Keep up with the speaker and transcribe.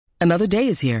Another day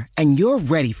is here, and you're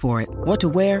ready for it. What to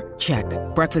wear? Check.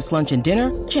 Breakfast, lunch, and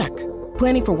dinner? Check.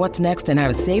 Planning for what's next and how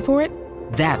to save for it?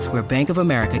 That's where Bank of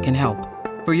America can help.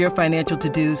 For your financial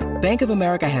to-dos, Bank of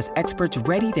America has experts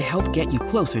ready to help get you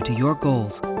closer to your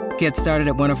goals. Get started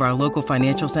at one of our local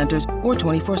financial centers or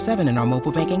 24/7 in our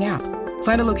mobile banking app.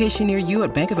 Find a location near you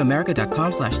at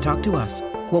bankofamerica.com/talktous.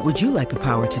 What would you like the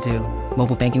power to do?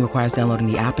 Mobile banking requires downloading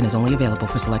the app and is only available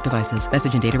for select devices.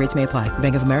 Message and data rates may apply.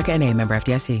 Bank of America N.A., member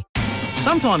FDIC.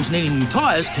 Sometimes needing new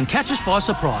tyres can catch us by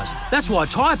surprise. That's why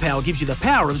Tyre Power gives you the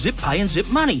power of Zip Pay and Zip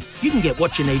Money. You can get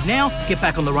what you need now, get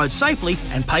back on the road safely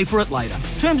and pay for it later.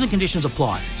 Terms and conditions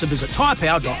apply. So visit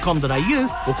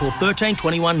tyrepower.com.au or call 13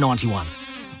 21 91.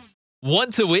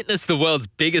 Want to witness the world's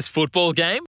biggest football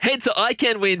game? Head to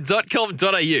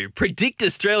iCanWin.com.au, predict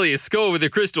Australia's score with a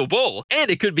crystal ball, and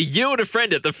it could be you and a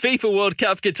friend at the FIFA World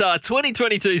Cup Qatar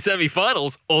 2022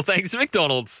 semi-finals, all thanks to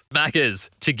McDonald's. Maccas,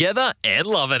 together and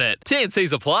loving it.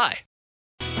 TNCs apply.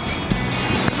 Elliott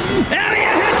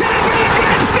hits it up with a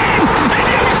grandstand, and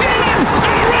New Zealand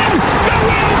are in the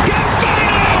World Cup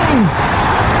final!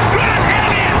 Grant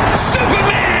Elliott,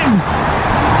 Superman!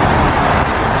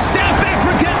 South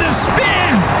Africa despair.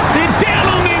 They're down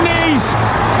on their knees.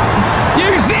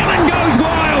 New Zealand goes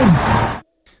wild.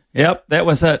 Yep, that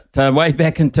was it. Way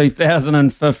back in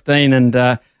 2015. And,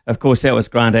 of course, that was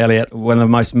Grant Elliott, one of the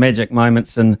most magic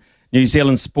moments in New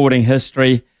Zealand sporting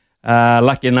history.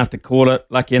 Lucky enough to call it,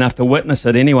 lucky enough to witness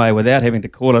it anyway without having to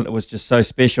call it. It was just so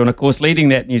special. And, of course, leading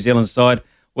that New Zealand side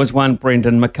was one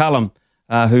Brendan McCullum,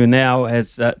 who now,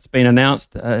 has it's been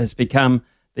announced, has become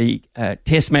the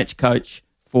test match coach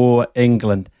for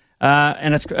England.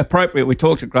 And it's appropriate we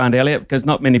talk to Grant Elliott because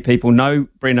not many people know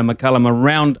Brendan McCullum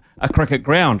around a cricket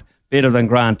ground better than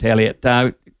Grant Elliott.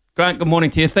 Grant, good morning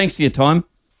to you. Thanks for your time.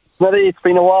 Smithy, it's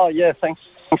been a while. Yeah, thanks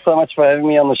so much for having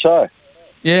me on the show.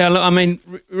 Yeah, look, I mean,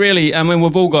 really, I mean,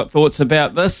 we've all got thoughts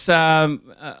about this. I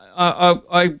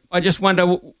just wonder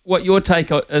what your take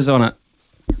is on it.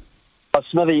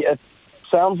 Smithy, it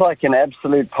sounds like an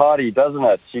absolute party, doesn't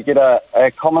it? You get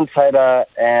a commentator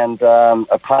and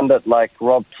a pundit like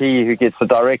Rob Key, who gets the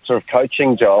director of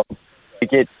coaching job. You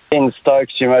get Ben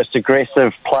Stokes, your most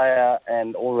aggressive player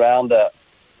and all-rounder,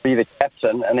 be the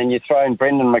captain, and then you throw in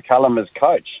Brendan McCullum as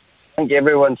coach. I think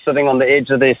everyone's sitting on the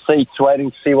edge of their seats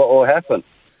waiting to see what will happen.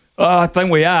 I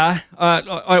think we are.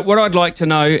 What I'd like to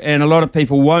know, and a lot of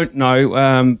people won't know,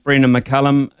 Brendan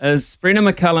McCullum, is Brendan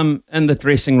McCullum in the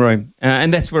dressing room.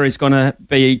 And that's where he's going to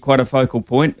be quite a focal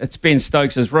point. It's Ben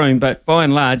Stokes' room, but by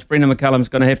and large, Brendan McCullum's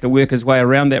going to have to work his way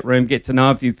around that room, get to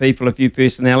know a few people, a few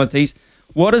personalities.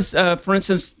 What is, for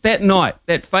instance, that night,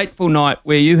 that fateful night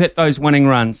where you hit those winning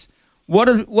runs, what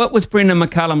was Brendan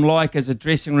McCullum like as a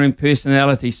dressing room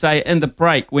personality, say, in the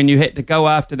break when you had to go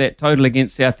after that total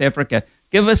against South Africa?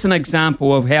 Give us an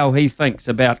example of how he thinks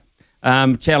about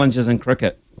challenges in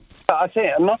cricket. I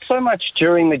think not so much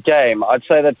during the game. I'd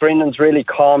say that Brendan's really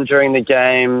calm during the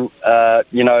game.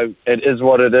 It is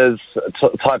what it is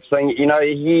type thing. You know,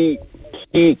 he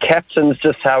captains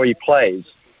just how he plays.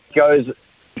 He goes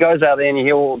out there and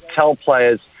he'll tell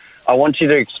players, I want you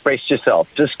to express yourself.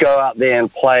 Just go out there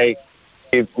and play,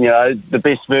 the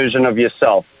best version of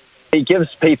yourself. He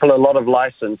gives people a lot of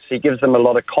license. He gives them a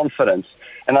lot of confidence.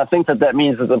 And I think that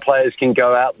means that the players can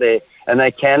go out there and they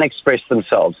can express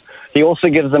themselves. He also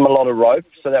gives them a lot of rope.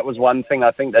 So that was one thing I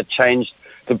think that changed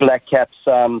the Black Caps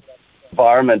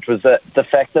environment, was that the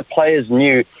fact that players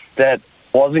knew that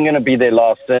wasn't going to be their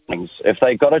last innings. If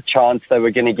they got a chance, they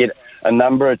were going to get a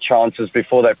number of chances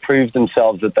before they proved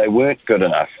themselves that they weren't good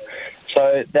enough.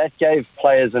 So that gave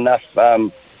players enough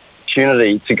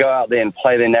opportunity to go out there and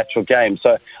play their natural game.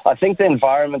 So I think the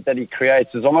environment that he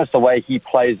creates is almost the way he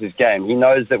plays his game. He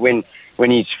knows that when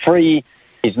he's free,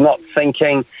 he's not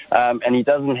thinking, and he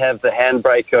doesn't have the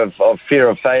handbrake of fear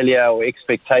of failure or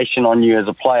expectation on you as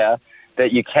a player,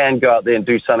 that you can go out there and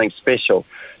do something special.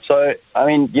 So, I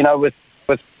mean, with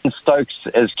Stokes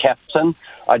as captain,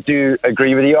 I do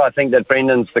agree with you. I think that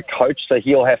Brendan's the coach, so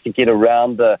he'll have to get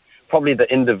around probably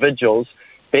the individuals.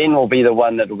 Ben will be the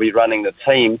one that will be running the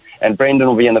team, and Brendan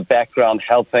will be in the background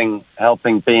helping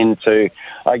Ben to,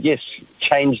 I guess,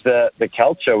 change the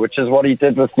culture, which is what he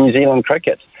did with New Zealand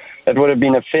cricket. It would have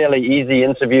been a fairly easy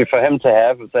interview for him to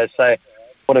have if they say,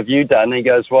 what have you done? And he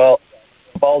goes, well,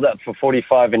 I bowled out for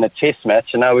 45 in a test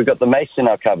match, and now we've got the mace in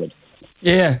our cupboard.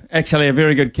 Yeah, actually a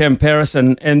very good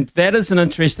comparison. And that is an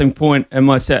interesting point in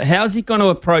myself. How's he going to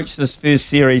approach this first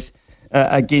series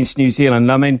against New Zealand?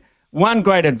 I mean, one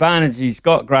great advantage he's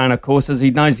got, Grant, of course, is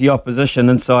he knows the opposition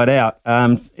inside out.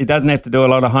 He doesn't have to do a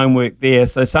lot of homework there.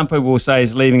 So some people will say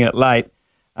he's leaving it late.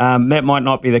 That might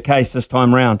not be the case this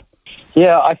time round.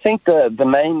 Yeah, I think the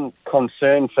main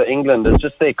concern for England is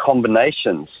just their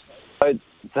combinations. So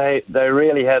they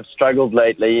really have struggled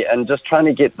lately, and just trying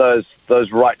to get those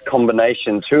right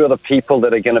combinations. Who are the people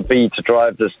that are going to be to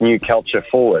drive this new culture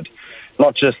forward?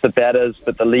 Not just the batters,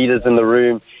 but the leaders in the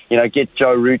room. Get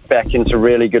Joe Root back into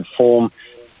really good form.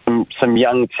 Some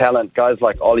young talent, guys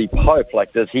like Ollie Pope.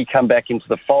 Like, does he come back into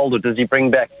the fold, or does he bring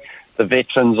back the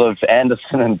veterans of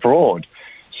Anderson and Broad?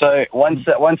 So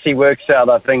once he works out,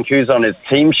 I think, who's on his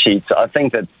team sheet, I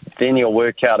think that then he'll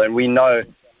work out, and we know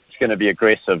it's going to be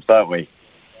aggressive, don't we?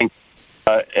 I think,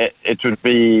 it would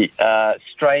be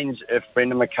strange if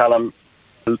Brendan McCullum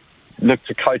looked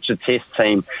to coach a test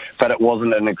team, but it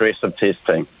wasn't an aggressive test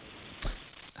team.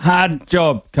 Hard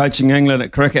job coaching England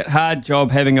at cricket, hard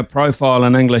job having a profile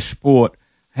in English sport.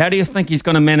 How do you think he's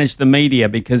going to manage the media?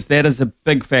 Because that is a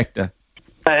big factor.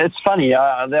 It's funny.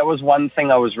 That was one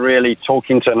thing I was really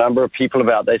talking to a number of people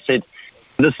about. They said,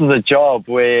 this is a job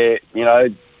where,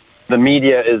 the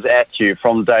media is at you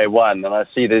from day one. And I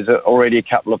see there's already a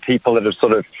couple of people that have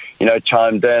sort of,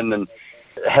 chimed in and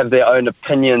have their own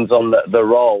opinions on the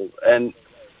role. And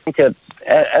I think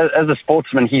as a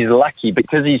sportsman, he's lucky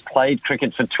because he's played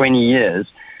cricket for 20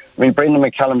 years. I mean, Brendan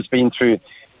McCullum's been through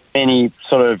many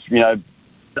sort of,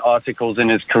 articles in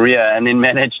his career, and then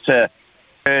managed to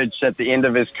emerge at the end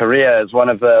of his career as one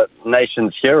of the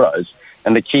nation's heroes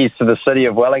and the keys to the city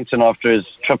of Wellington after his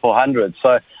 300.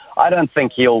 So I don't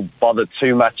think he'll bother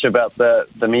too much about the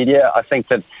media. I think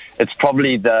that it's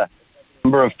probably the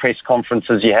number of press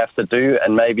conferences you have to do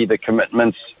and maybe the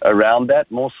commitments around that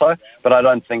more so. But I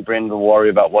don't think Brendan will worry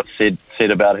about what's said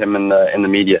about him in the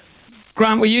media.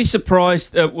 Grant, were you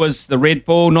surprised it was the red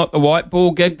ball, not the white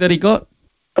ball gig that he got?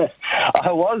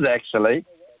 I was, actually.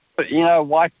 But,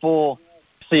 white ball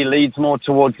leads more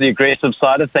towards the aggressive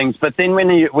side of things. But then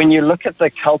when you look at the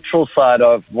cultural side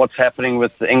of what's happening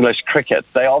with the English cricket,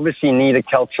 they obviously need a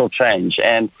cultural change.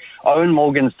 And Owen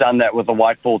Morgan's done that with the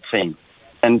white ball team.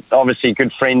 And obviously a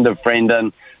good friend of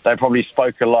Brendan. They probably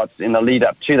spoke a lot in the lead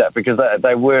up to that because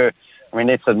they were,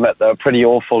 let's admit, they were pretty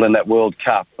awful in that World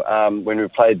Cup when we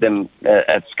played them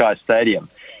at Sky Stadium.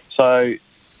 So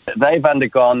they've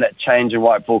undergone that change in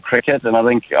white ball cricket, and I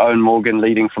think Owen Morgan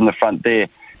leading from the front there,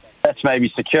 that's maybe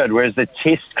secured. Whereas the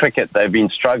test cricket, they've been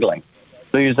struggling.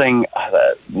 Losing,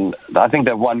 I think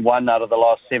they've won 1 out of the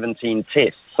last 17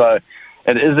 tests. So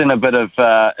it is in a bit of,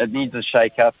 it needs a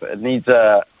shake-up. It needs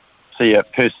a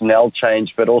personnel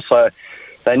change, but also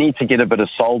they need to get a bit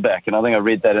of soul back. And I think I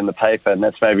read that in the paper, and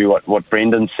that's maybe what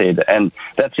Brendan said. And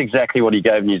that's exactly what he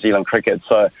gave New Zealand cricket.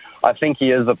 So I think he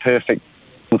is the perfect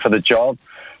for the job.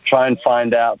 Try and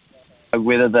find out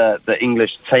whether the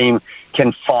English team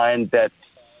can find that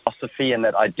philosophy and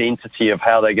that identity of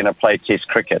how they're going to play test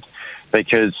cricket.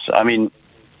 Because,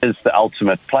 it's the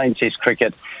ultimate. Playing test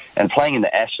cricket and playing in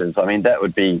the Ashes, that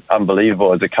would be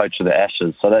unbelievable as a coach of the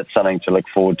Ashes. So that's something to look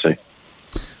forward to.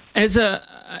 As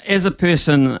a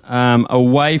person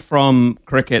away from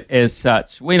cricket as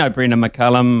such, we know Brendan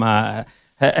McCullum,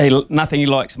 nothing he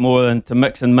likes more than to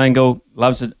mix and mingle,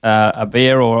 loves a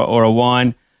beer or a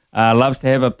wine, loves to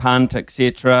have a punt,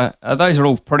 etc. Those are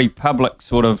all pretty public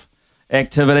sort of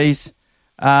activities.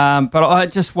 But I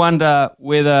just wonder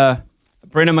whether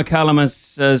Brendan McCullum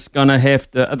is going to have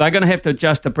to... Are they going to have to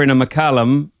adjust to Brendan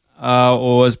McCullum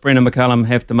or does Brendan McCullum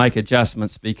have to make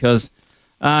adjustments? Because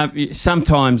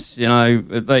sometimes,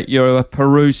 you're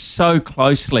perused so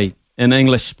closely in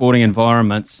English sporting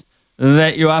environments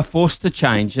that you are forced to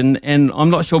change. And I'm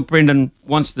not sure Brendan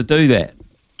wants to do that.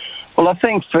 Well, I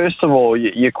think, first of all,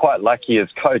 you're quite lucky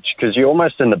as coach because you're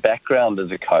almost in the background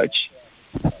as a coach.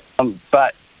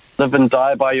 But live and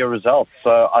die by your results.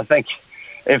 So I think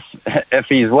if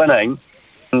he's winning,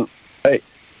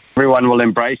 everyone will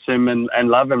embrace him and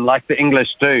love him like the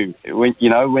English do.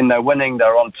 When they're winning,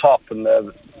 they're on top and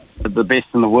they're the best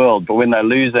in the world. But when they're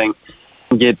losing,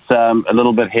 it gets a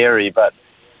little bit hairy. But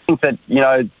I think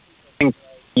that,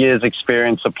 years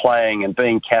experience of playing and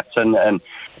being captain and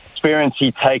experience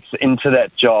he takes into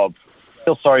that job. I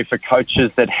feel sorry for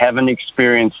coaches that haven't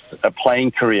experienced a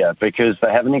playing career because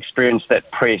they haven't experienced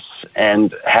that press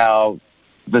and how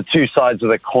the two sides of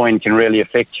the coin can really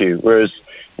affect you. Whereas,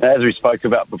 as we spoke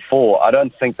about before, I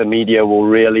don't think the media will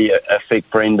really affect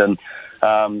Brendan.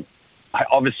 I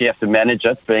obviously have to manage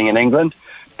it, being in England,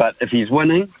 but if he's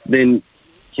winning, then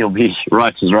he'll be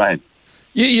right as rain.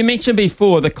 You mentioned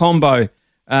before the combo,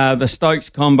 the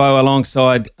Stokes combo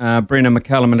alongside Brendan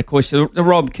McCullum, and of course the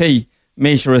Rob Key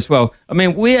measure as well.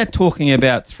 We are talking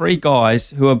about three guys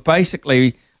who are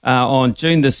basically on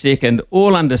June the 2nd,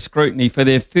 all under scrutiny for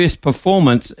their first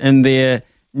performance in their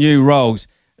new roles.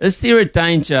 Is there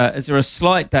a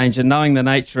slight danger, knowing the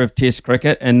nature of Test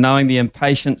cricket and knowing the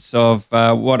impatience of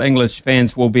what English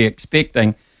fans will be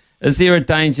expecting, is there a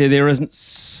danger there isn't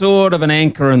sort of an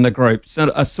anchor in the group,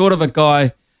 a sort of a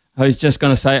guy who's just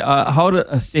going to say, hold it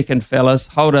a second, fellas,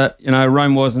 hold it,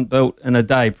 Rome wasn't built in a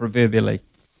day, proverbially?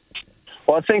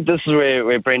 Well, I think this is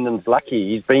where Brendan's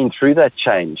lucky. He's been through that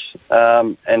change,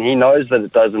 and he knows that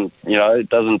it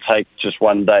doesn't take just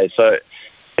one day. So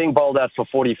being bowled out for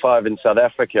 45 in South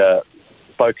Africa,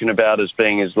 spoken about as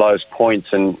being his lowest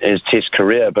point in his Test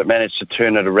career, but managed to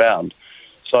turn it around.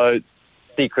 So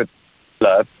secret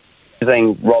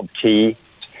using Rob Key,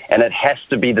 and it has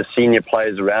to be the senior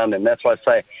players around him. That's why I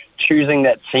say choosing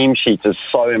that team sheet is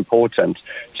so important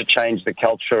to change the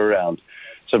culture around.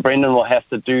 So Brendan will have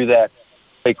to do that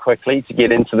very quickly to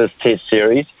get into this Test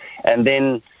series, and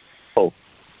then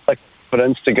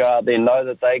confidence to go out there, know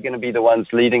that they're going to be the ones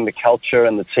leading the culture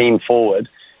and the team forward,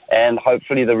 and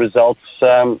hopefully the results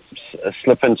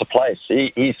slip into place.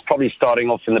 He's probably starting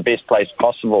off in the best place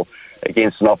possible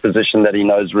against an opposition that he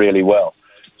knows really well.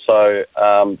 So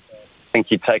I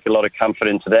think you take a lot of comfort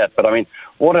into that. But I mean,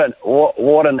 what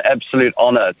an absolute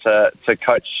honour to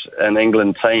coach an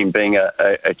England team, being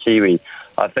a Kiwi.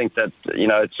 I think that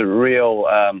it's a real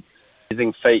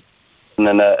amazing feat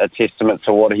and a testament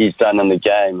to what he's done in the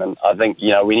game. And I think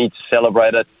we need to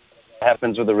celebrate it. It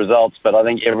happens with the results, but I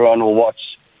think everyone will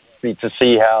watch to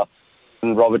see how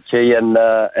Robert Key and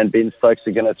Ben Stokes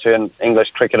are going to turn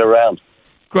English cricket around.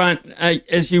 Grant,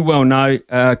 as you well know,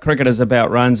 cricket is about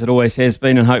runs. It always has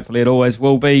been, and hopefully it always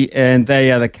will be. And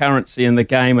they are the currency in the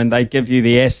game, and they give you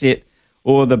the asset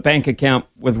or the bank account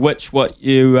with which what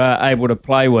you are able to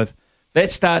play with.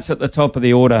 That starts at the top of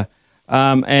the order,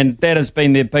 and that has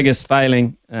been their biggest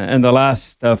failing in the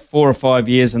last 4 or 5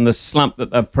 years in the slump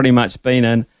that they've pretty much been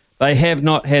in. They have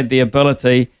not had the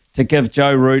ability to give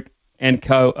Joe Root and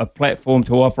co a platform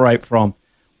to operate from.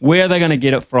 Where are they going to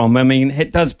get it from? I mean,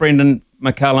 does Brendan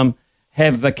McCullum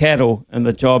have the cattle in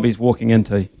the job he's walking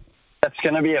into? That's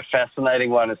going to be a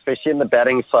fascinating one, especially in the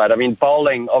batting side. I mean,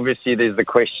 bowling, obviously there's the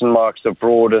question marks of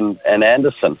Broad and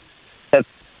Anderson. That's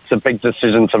a big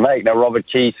decision to make. Now, Robert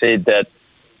Key said that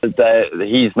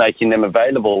he's making them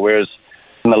available, whereas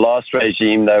in the last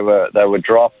regime they were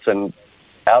dropped and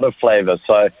out of flavour.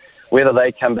 So whether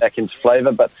they come back into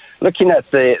flavour. But looking at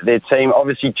their team,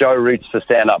 obviously Joe Root's the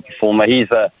stand-up performer.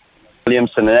 He's a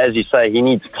Williamson, and as you say, he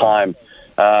needs time.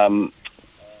 On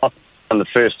the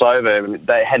first over,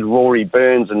 they had Rory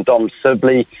Burns and Dom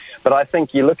Sibley. But I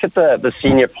think you look at the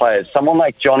senior players, someone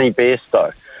like Johnny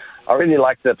Bairstow. I really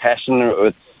like the passion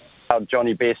with how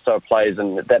Johnny Bairstow plays,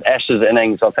 and that Ashes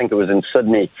innings, I think it was in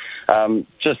Sydney,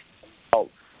 just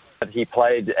that he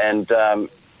played and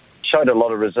showed a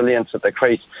lot of resilience at the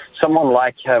crease. Someone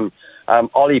like him,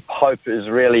 Ollie Pope is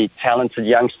a really talented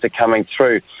youngster coming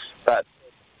through, but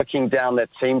looking down that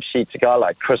team sheet, a guy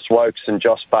like Chris Wokes and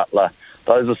Josh Butler,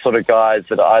 those are sort of guys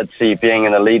that I'd see being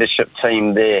in a leadership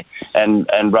team there and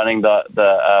running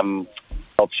the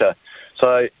culture.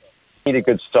 So you need a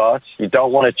good start. You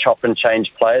don't want to chop and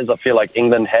change players. I feel like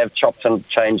England have chopped and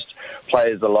changed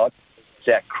players a lot.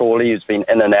 Jack Crawley, who's been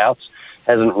in and out,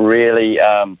 hasn't really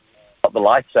got the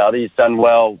lights out. He's done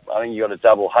well. I think he got a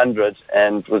double 100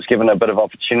 and was given a bit of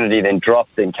opportunity, then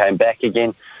dropped, then came back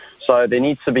again. So there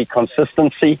needs to be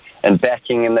consistency and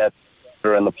backing in that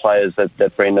and the players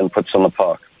that Brendan puts on the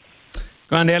park.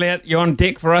 Grant Elliott, you on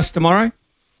deck for us tomorrow?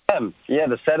 Yeah,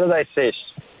 the Saturday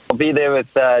sesh. I'll be there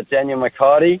with Daniel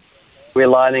McCarty. We're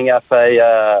lining up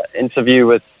a interview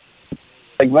with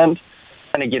Sigmund.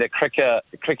 Going to get a cricketer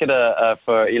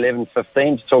for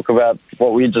 11:15 to talk about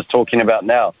what we're just talking about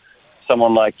now.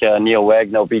 Someone like Neil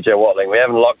Wagner or BJ Watling. We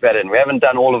haven't locked that in. We haven't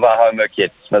done all of our homework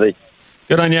yet, Smithy.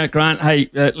 Good on you, Grant. Hey,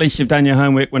 at least you've done your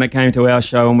homework when it came to our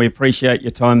show, and we appreciate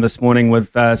your time this morning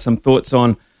with some thoughts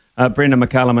on Brendan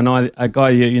McCullum, and a guy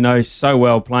you know so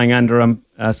well, playing under him,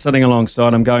 sitting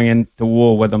alongside him, going into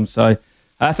war with him. So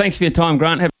thanks for your time,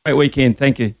 Grant. Have a great weekend.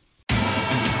 Thank you.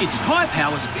 It's Tyre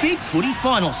Power's Big Footy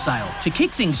Final Sale. To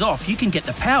kick things off, you can get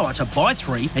the power to buy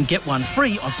 3 and get 1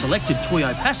 free on selected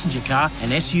Toyo passenger car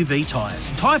and SUV tyres.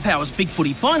 Tyre Power's Big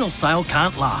Footy Final Sale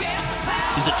can't last.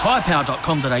 Visit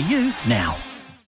tyrepower.com.au now.